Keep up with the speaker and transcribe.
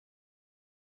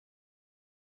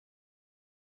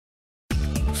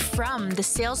From the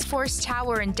Salesforce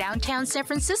Tower in downtown San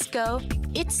Francisco,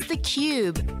 it's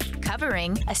theCUBE,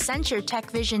 covering Accenture Tech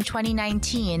Vision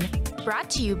 2019, brought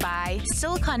to you by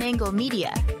SiliconANGLE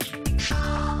Media.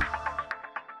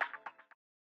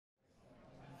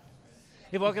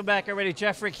 Hey, welcome back everybody.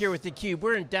 Jeff Frick here with theCUBE.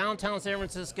 We're in downtown San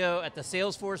Francisco at the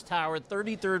Salesforce Tower,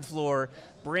 33rd floor,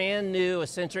 brand new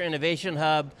Accenture Innovation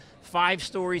Hub. 5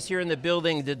 stories here in the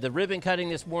building. Did the ribbon cutting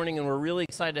this morning, and we're really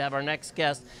excited to have our next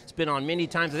guest. It's been on many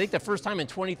times. I think the first time in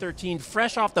 2013,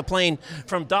 fresh off the plane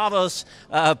from Davos.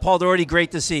 Paul Daugherty, great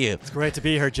to see you. It's great to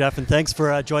be here, Jeff, and thanks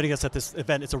for joining us at this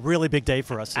event. It's a really big day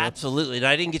for us. Absolutely, and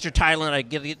I didn't get your title, and I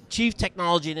get Chief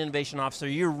Technology and Innovation Officer.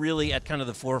 You're really at kind of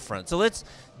the forefront. So let's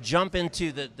jump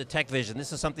into the Tech Vision.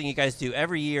 This is something you guys do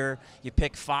every year. You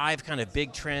pick 5 kind of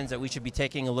big trends that we should be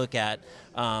taking a look at.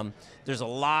 There's a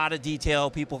lot of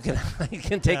detail. People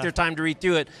can take their time to read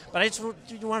through it. But I just want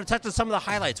to touch on some of the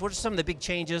highlights. What are some of the big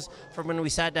changes from when we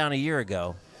sat down a year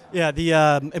ago? Yeah,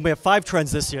 and we have 5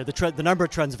 trends this year. The number of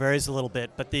trends varies a little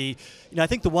bit, but I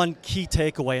think the one key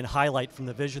takeaway and highlight from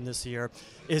the vision this year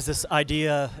is this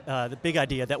idea, the big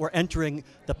idea that we're entering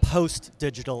the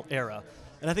post-digital era.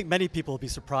 And I think many people will be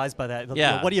surprised by that.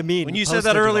 Yeah. What do you mean? When you said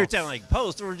that earlier, like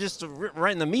post, we're just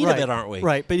right in the meat of it, aren't we?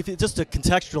 Right, but just to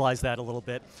contextualize that a little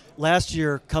bit, last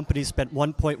year companies spent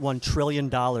 $1.1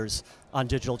 trillion on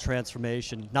digital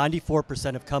transformation.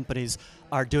 94% of companies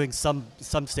are doing some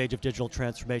stage of digital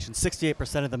transformation.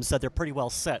 68% of them said they're pretty well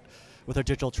set with their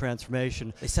digital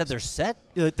transformation. They said they're set?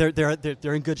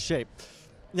 They're in good shape.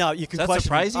 Now you can Does that question.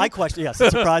 surprise you? I question. Yes,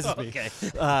 it surprises me. Okay.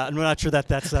 I'm not sure that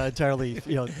that's entirely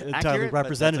entirely accurate,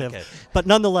 representative. But, but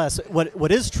nonetheless,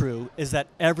 what is true is that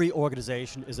every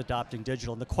organization is adopting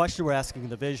digital. And the question we're asking in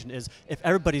the vision is, if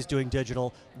everybody's doing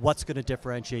digital, what's going to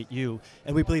differentiate you?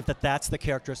 And we believe that that's the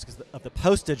characteristics of the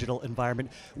post-digital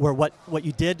environment, where what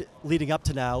you did leading up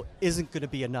to now isn't going to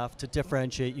be enough to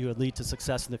differentiate you and lead to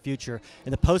success in the future.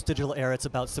 In the post-digital era, it's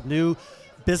about some new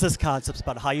business concepts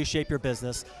about how you shape your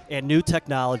business and new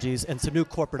technologies and some new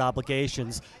corporate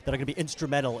obligations that are going to be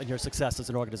instrumental in your success as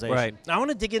an organization. Right. I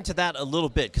want to dig into that a little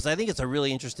bit because I think it's a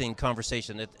really interesting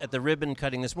conversation. At the ribbon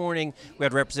cutting this morning, we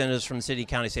had representatives from the City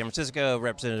County San Francisco, a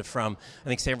representative from, I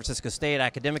think, San Francisco State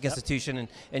Academic Institution,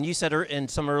 and you said in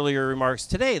some earlier remarks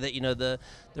today that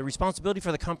the responsibility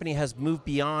for the company has moved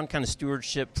beyond kind of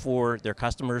stewardship for their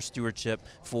customers, stewardship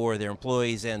for their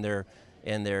employees and their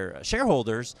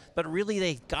shareholders, but really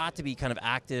they've got to be kind of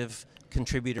active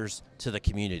contributors to the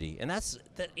community. And that's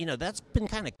been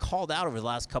kind of called out over the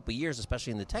last couple of years,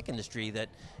 especially in the tech industry, that,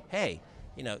 hey,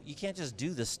 you can't just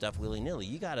do this stuff willy-nilly.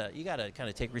 You gotta kind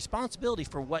of take responsibility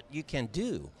for what you can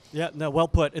do. Yeah, no, well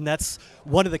put. And that's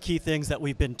one of the key things that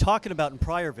we've been talking about in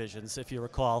prior visions, if you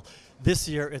recall. This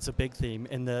year, it's a big theme.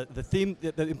 And the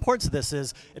importance of this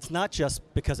is, it's not just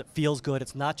because it feels good.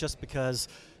 It's not just because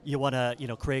you want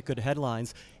to create good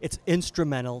headlines. It's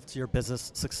instrumental to your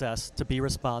business success to be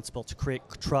responsible, to create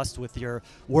trust with your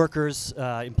workers,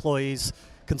 employees,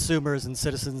 consumers and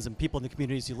citizens and people in the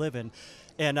communities you live in.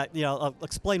 And I'll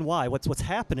explain why. What's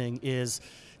happening is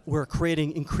we're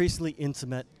creating increasingly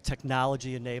intimate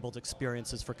technology-enabled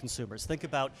experiences for consumers. Think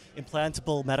about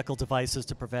implantable medical devices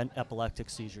to prevent epileptic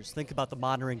seizures. Think about the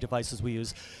monitoring devices we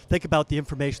use. Think about the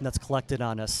information that's collected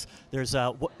on us. There's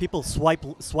people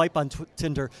swipe on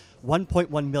Tinder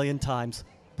 1.1 million times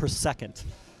per second.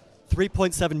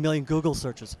 3.7 million Google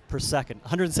searches per second,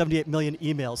 178 million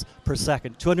emails per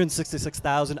second,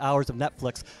 266,000 hours of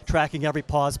Netflix tracking every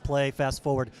pause, play, fast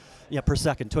forward per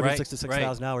second,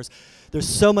 266,000 hours. There's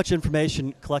so much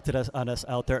information collected on us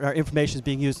out there, and our information is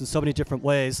being used in so many different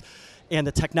ways, and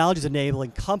the technology is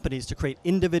enabling companies to create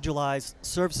individualized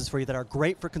services for you that are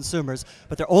great for consumers,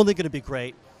 but they're only going to be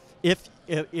great if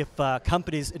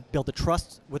companies build the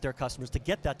trust with their customers to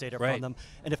get that data from them,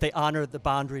 and if they honor the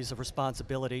boundaries of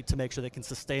responsibility to make sure they can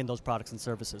sustain those products and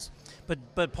services.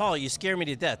 But Paul, you scare me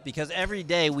to death because every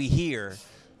day we hear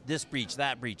this breach,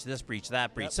 that breach, this breach,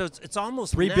 that breach. So it's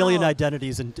almost 3 billion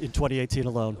identities in 2018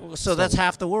 alone. So that's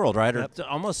half the world, right? Yep. Or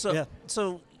almost.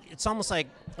 So it's almost like,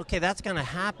 okay, that's going to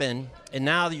happen, and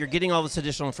now you're getting all this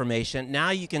additional information.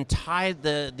 Now you can tie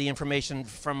the information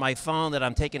from my phone that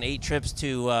I'm taking 8 trips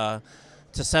to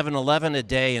 7-Eleven a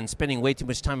day and spending way too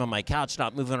much time on my couch,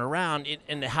 not moving around,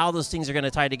 and how those things are going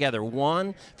to tie together.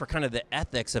 One, for kind of the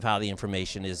ethics of how the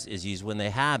information is used when they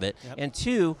have it, and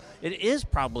 2, it is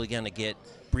probably going to get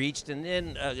breached. And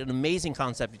then an amazing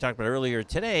concept you talked about earlier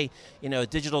today, a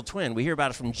digital twin. We hear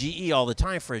about it from GE all the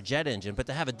time for a jet engine, but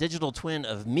to have a digital twin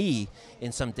of me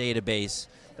in some database,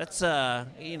 that's,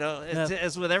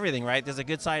 as with everything, right? There's a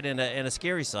good side and a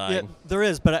scary side. Yeah, there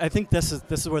is, but I think this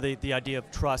is where the idea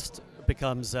of trust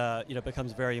becomes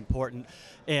becomes very important,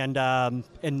 and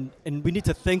we need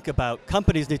to think about,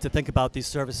 companies need to think about these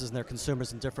services and their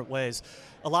consumers in different ways.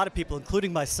 A lot of people,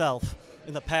 including myself,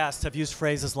 in the past have used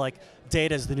phrases like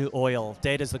data is the new oil,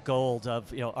 data is the gold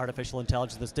of artificial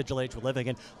intelligence, this digital age we're living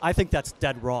in. I think that's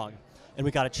dead wrong, and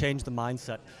we got to change the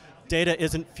mindset. Data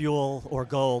isn't fuel or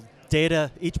gold.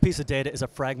 Data, each piece of data is a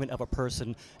fragment of a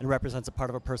person and represents a part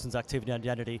of a person's activity and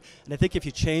identity. And I think if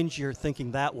you change your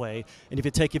thinking that way, and if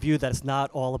you take a view that it's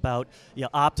not all about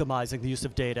optimizing the use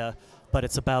of data, but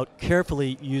it's about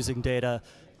carefully using data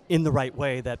in the right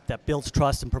way that builds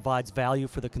trust and provides value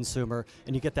for the consumer,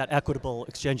 and you get that equitable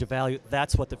exchange of value,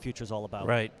 that's what the future is all about.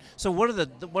 Right. So one of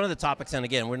the topics, and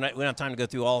again, we don't have time to go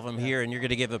through all of them here, and you're going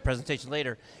to give a presentation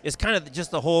later, is kind of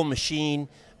just the whole machine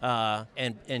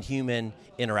and human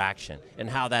interaction and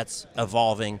how that's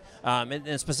evolving.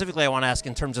 And specifically, I want to ask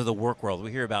in terms of the work world.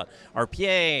 We hear about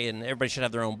RPA, and everybody should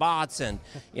have their own bots, and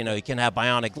you can have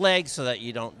bionic legs so that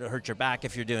you don't hurt your back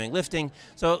if you're doing lifting.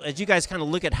 So as you guys kind of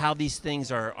look at how these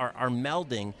things are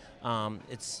melding,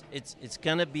 it's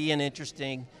going to be an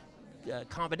interesting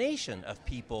combination of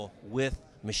people with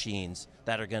machines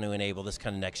that are going to enable this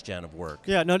kind of next gen of work.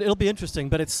 Yeah, no, it'll be interesting,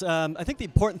 but it's I think the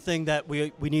important thing that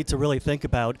we need to really think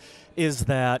about is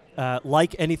that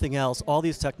like anything else, all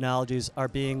these technologies are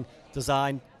being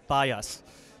designed by us,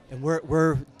 and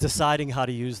we're deciding how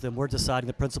to use them. We're deciding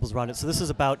the principles around it. So this is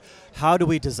about how do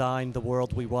we design the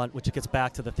world we want, which gets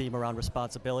back to the theme around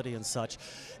responsibility and such.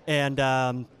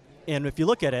 And if you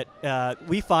look at it,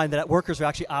 we find that workers are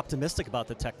actually optimistic about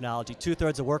the technology.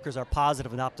 2/3 of workers are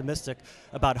positive and optimistic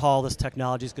about how all this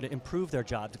technology is going to improve their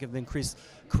jobs, to give them increased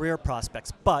career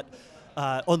prospects. But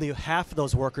only half of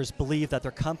those workers believe that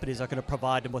their companies are going to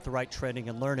provide them with the right training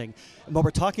and learning. And what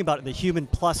we're talking about in the human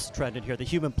plus trend in here, the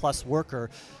human plus worker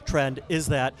trend, is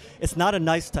that it's not a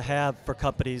nice to have for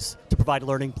companies to provide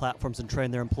learning platforms and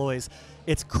train their employees.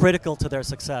 It's critical to their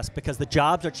success because the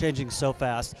jobs are changing so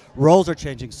fast, roles are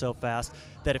changing so fast,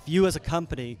 that if you as a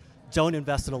company don't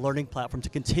invest in a learning platform to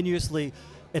continuously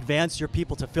advance your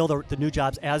people to fill the new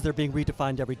jobs as they're being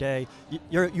redefined every day,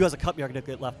 you as a company are going to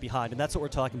get left behind. And that's what we're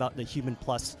talking about in the human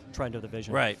plus trend of the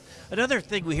vision. Right. Another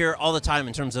thing we hear all the time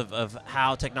in terms of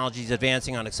how technology is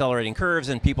advancing on accelerating curves,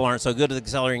 and people aren't so good at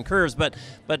accelerating curves, but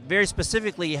very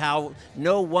specifically how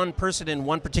no one person in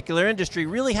one particular industry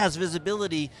really has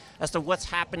visibility as to what's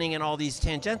happening in all these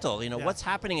tangential, what's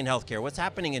happening in healthcare, what's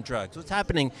happening in drugs, what's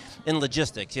happening in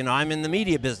logistics. I'm in the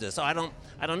media business, so I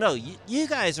don't know. You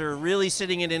guys are really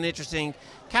sitting in an interesting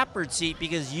catbird seat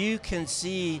because you can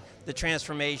see the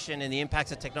transformation and the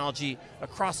impacts of technology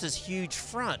across this huge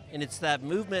front, and it's that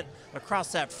movement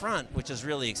across that front which is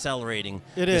really accelerating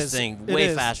this thing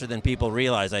way faster than people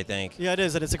realize, I think. Yeah, it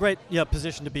is, and it's a great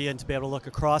position to be in, to be able to look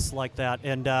across like that.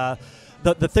 And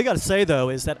the thing I'd say, though,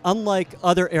 is that unlike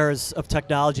other eras of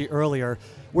technology earlier,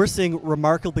 we're seeing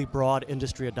remarkably broad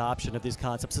industry adoption of these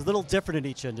concepts. It's a little different in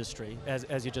each industry,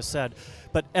 as you just said,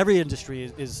 but every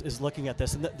industry is looking at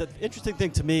this. And the interesting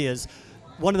thing to me is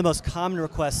one of the most common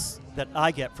requests that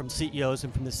I get from CEOs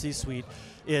and from the C-suite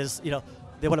is,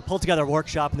 they want to pull together a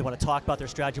workshop and they want to talk about their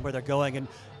strategy, where they're going, and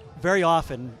very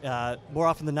often, more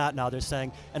often than not now, they're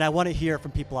saying, and I want to hear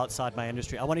from people outside my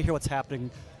industry. I want to hear what's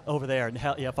happening over there. And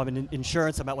if I'm in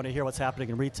insurance, I might want to hear what's happening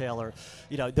in retail, or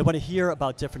they want to hear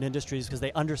about different industries because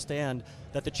they understand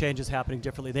that the change is happening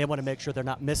differently. They want to make sure they're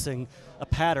not missing a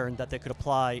pattern that they could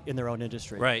apply in their own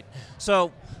industry. Right.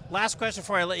 So last question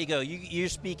before I let you go. You're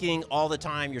speaking all the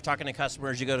time. You're talking to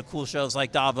customers. You go to cool shows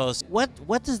like Davos.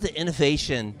 What does the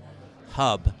innovation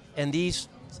hub and these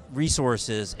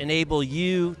resources enable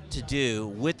you to do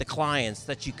with the clients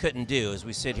that you couldn't do as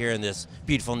we sit here in this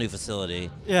beautiful new facility?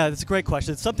 Yeah, that's a great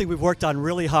question. It's something we've worked on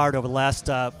really hard over the last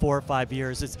 4 or 5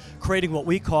 years. It's creating what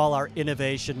we call our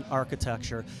innovation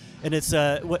architecture. And it's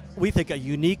what we think a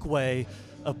unique way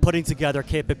of putting together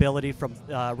capability from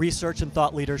research and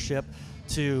thought leadership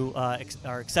to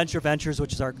our Accenture Ventures,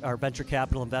 which is our venture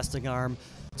capital investing arm,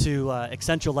 to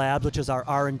Accenture Labs, which is our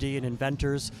R&D and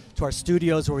inventors, to our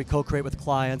studios where we co-create with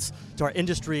clients, to our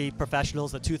industry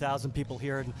professionals, the 2,000 people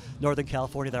here in Northern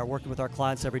California that are working with our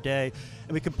clients every day.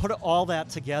 And we can put all that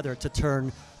together to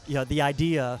turn the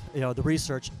idea, the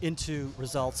research into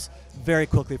results very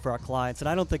quickly for our clients. And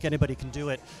I don't think anybody can do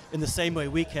it in the same way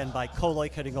we can by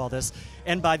co-locating all this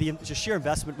and by the sheer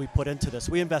investment we put into this.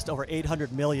 We invest over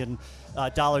 $800 million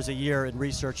a year in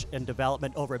research and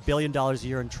development, over $1 billion a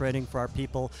year in training for our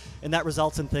people. And that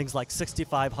results in things like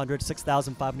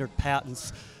 6,500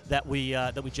 patents that we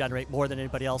generate, more than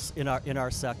anybody else in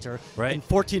our sector. Right. And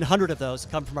 1,400 of those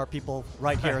come from our people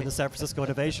right here in the San Francisco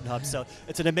Innovation Hub. So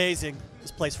it's an amazing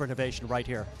place for innovation right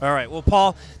here. All right. Well,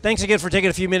 Paul, thanks again for taking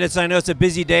a few minutes. I know it's a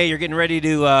busy day. You're getting ready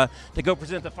to go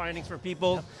present the findings for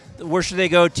people. Yep. Where should they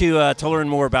go to learn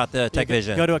more about the Tech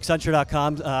Vision? Go to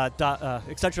Accenture.com,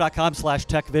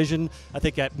 Accenture.com/TechVision. I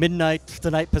think at midnight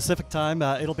tonight Pacific time,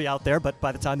 it'll be out there. But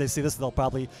by the time they see this, they'll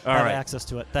probably have access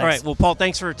to it. Thanks. All right. Well, Paul,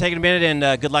 thanks for taking a minute,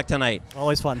 and good luck tonight.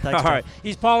 Always fun. Thanks. All right.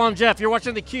 He's Paul. I'm Jeff. You're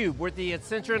watching theCUBE. We're at the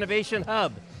Accenture Innovation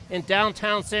Hub in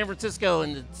downtown San Francisco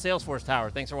in the Salesforce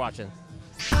Tower. Thanks for watching.